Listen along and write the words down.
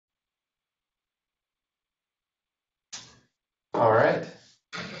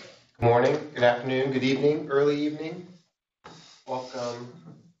Good morning, good afternoon, good evening, early evening. Welcome.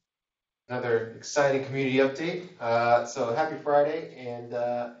 Another exciting community update. So happy Friday, and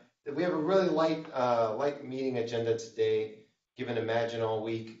we have a really light meeting agenda today, given Imagine all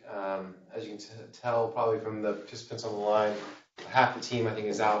week. As you can tell, probably from the participants on the line, half the team I think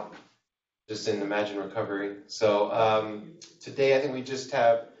is out just in Imagine recovery. So today I think we just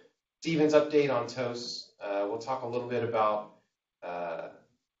have Steven's update on Toast. We'll talk a little bit about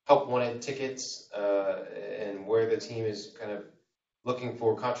help wanted tickets and where the team is kind of looking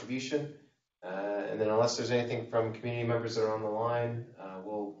for contribution. And then unless there's anything from community members that are on the line,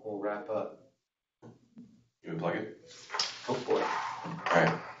 we'll wrap up. You want to plug it? Go for it. All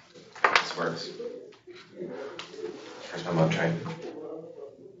right. This works. First time I'm trying.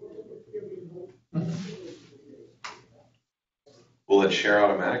 Will it share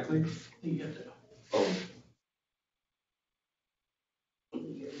automatically? Oh.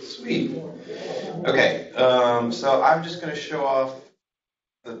 Sweet. Okay. So I'm just going to show off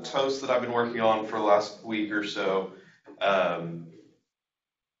the toast that I've been working on for the last week or so.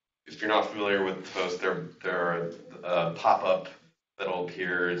 If you're not familiar with toast, they're a pop-up that'll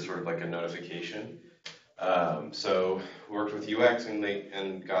appear as sort of like a notification. So we worked with UX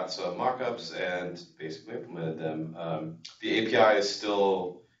and got some mock-ups and basically implemented them. The API is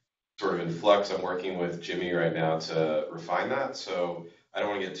still sort of in flux. I'm working with Jimmy right now to refine that. So I don't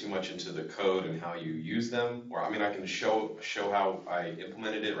want to get too much into the code and how you use them. Or I mean, I can show how I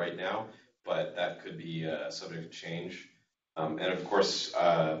implemented it right now, but that could be subject to change. And of course,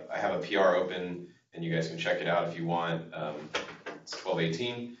 I have a PR open, and you guys can check it out if you want. It's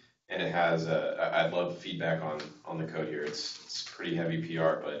 1218, and it has. I'd love feedback on the code here. It's pretty heavy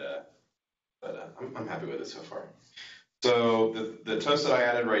PR, but I'm happy with it so far. So the toasts that I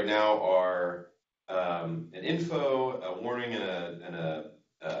added right now are an info, a warning, and a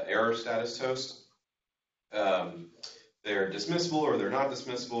error status toast. They're dismissible or they're not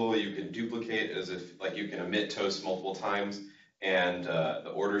dismissible. You can duplicate as if like you can omit toast multiple times, and the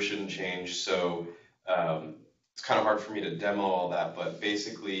order shouldn't change. So it's kind of hard for me to demo all that, but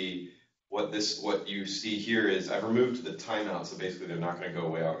basically what you see here is I've removed the timeout, so basically they're not going to go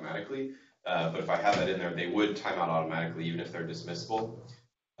away automatically. But if I have that in there, they would time out automatically even if they're dismissible.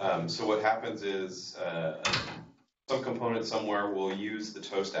 So what happens is some component somewhere will use the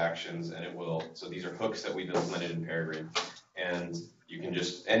toast actions, and it will. So these are hooks that we've implemented in Peregrine, and you can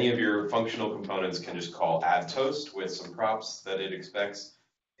just any of your functional components can just call add toast with some props that it expects,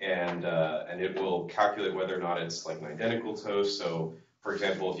 and it will calculate whether or not it's like an identical toast. So for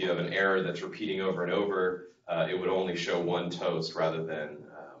example, if you have an error that's repeating over and over, it would only show one toast rather than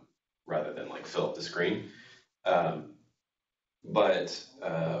like fill up the screen. But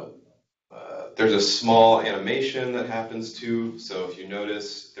there's a small animation that happens too. So if you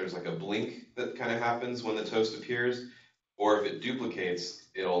notice, there's like a blink that kind of happens when the toast appears, or if it duplicates,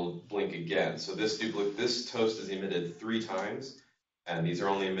 it'll blink again. So this toast is emitted 3 times, and these are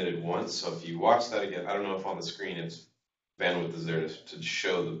only emitted once. So if you watch that again, I don't know if on the screen it's bandwidth is there to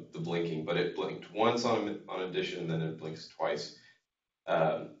show the blinking, but it blinked once on addition, then it blinks twice.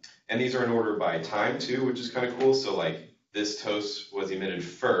 And these are in order by time too, which is kind of cool. So like this toast was emitted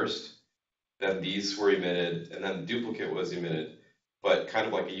first, then these were emitted, and then the duplicate was emitted. But kind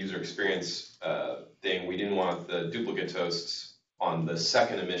of like a user experience thing, we didn't want the duplicate toasts on the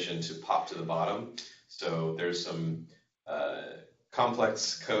second emission to pop to the bottom. So there's some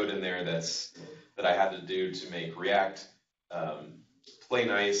complex code in there that I had to do to make React play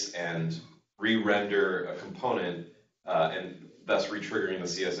nice and re-render a component and thus re-triggering the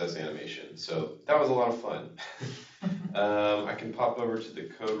CSS animation. So that was a lot of fun. I can pop over to the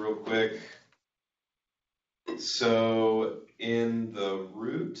code real quick. So in the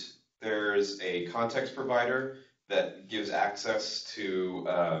root, there's a context provider that gives access to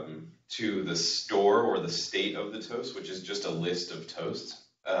the store or the state of the toast, which is just a list of toasts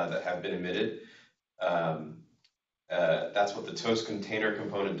that have been emitted. That's what the toast container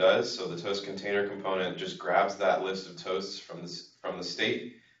component does. So the toast container component just grabs that list of toasts from the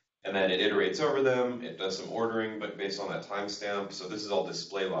state, and then it iterates over them. It does some ordering, but based on that timestamp. So this is all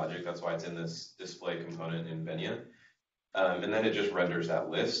display logic. That's why it's in this display component in Venia. And then it just renders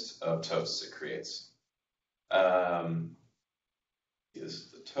that list of toasts it creates. This is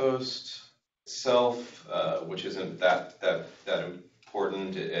the toast itself, which isn't that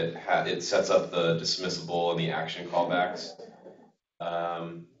important. It sets up the dismissible and the action callbacks.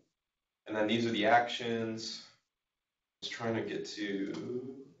 And then these are the actions. I was trying to get to,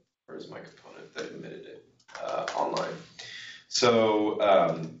 where's my component that emitted it online? So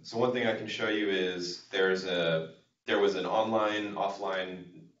one thing I can show you is there was an online, offline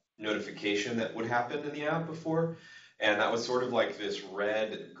notification that would happen in the app before. And that was sort of like this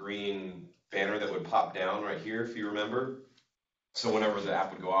red-green banner that would pop down right here, if you remember. So whenever the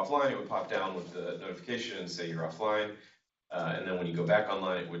app would go offline, it would pop down with the notification and say you're offline. And then when you go back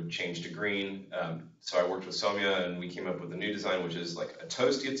online, it would change to green. So I worked with Soumya and we came up with a new design, which is like a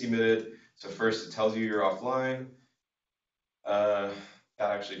toast gets emitted. So first it tells you you're offline. That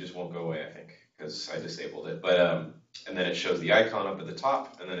actually just won't go away, I think, because I disabled it. But and then it shows the icon up at the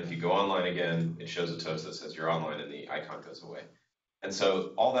top. And then if you go online again, it shows a toast that says you're online and the icon goes away. And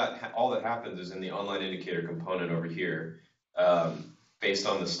so all that happens is in the online indicator component over here. Based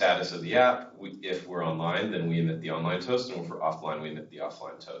on the status of the app, if we're online, then we emit the online toast, and if we're offline, we emit the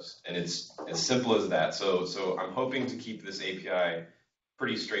offline toast. And it's as simple as that. So I'm hoping to keep this API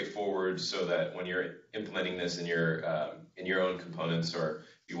pretty straightforward, so that when you're implementing this in your own components, or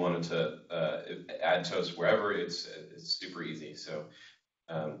you wanted to add toast wherever, it's super easy. So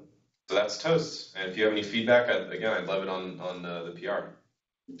that's toasts. And if you have any feedback, I'd love it on the PR.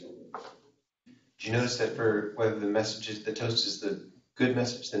 Did you notice that for whether the toast is the good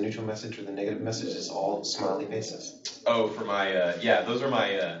message, the neutral message, or the negative message, is all smiley faces? Oh, for my, those are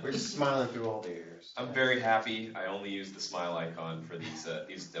my... We're just smiling through all the ears. I'm very happy. I only use the smile icon for these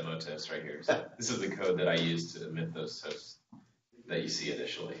demo toasts right here. So this is the code that I use to emit those toasts that you see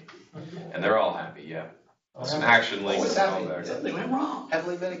initially. And they're all happy, yeah. Some action links. What's happening? Something went wrong.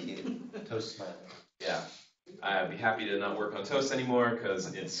 Heavily medicated. Toast smiling. Yeah. I'd be happy to not work on toast anymore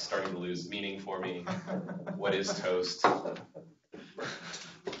because it's starting to lose meaning for me. What is toast?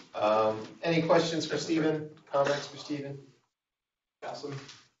 Any questions for Stephen? Comments for Stephen? Awesome.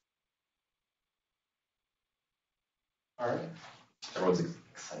 All right. Everyone's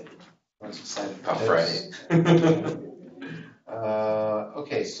excited. Everyone's excited. Oh, Friday.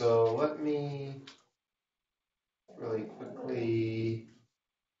 Okay, so let me really quickly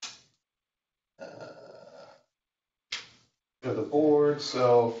go to the board.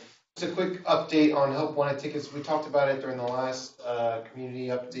 So just a quick update on Help Wanted tickets. We talked about it during the last community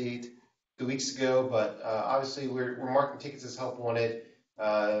update 2 weeks ago, but obviously we're marking tickets as Help Wanted.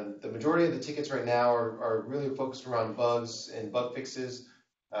 The majority of the tickets right now are really focused around bugs and bug fixes.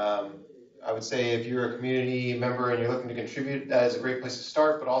 I would say if you're a community member and you're looking to contribute, that is a great place to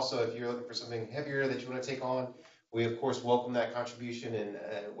start, but also if you're looking for something heavier that you want to take on, we of course welcome that contribution, and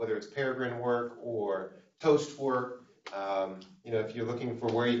whether it's Peregrine work or Toast work. If you're looking for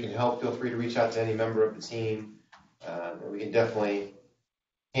where you can help, feel free to reach out to any member of the team, and we can definitely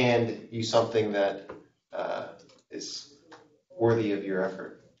hand you something that is worthy of your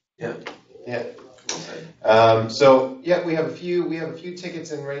effort. Yeah. Yeah. We have a few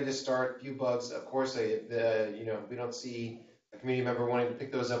tickets and ready to start. A few bugs, of course. We don't see a community member wanting to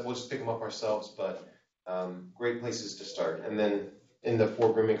pick those up. We'll just pick them up ourselves. But great places to start. And then in the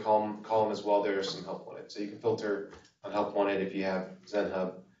for grooming column as well, there's some Help Wanted. So you can filter on Help Wanted if you have Zen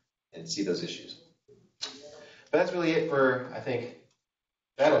Hub and see those issues. But that's really it for, I think,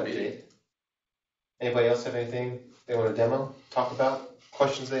 that update. Anybody else have anything they want to demo, talk about,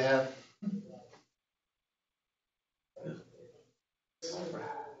 questions they have?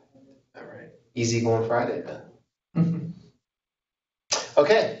 All right. Easy going Friday then.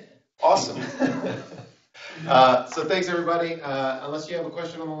 Okay, awesome. So thanks everybody. Unless you have a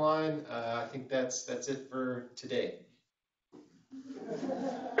question on the line, I think that's it for today.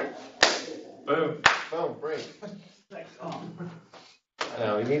 Boom, break. Thanks, Tom.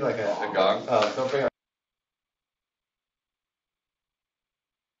 We need like a gong. Don't bring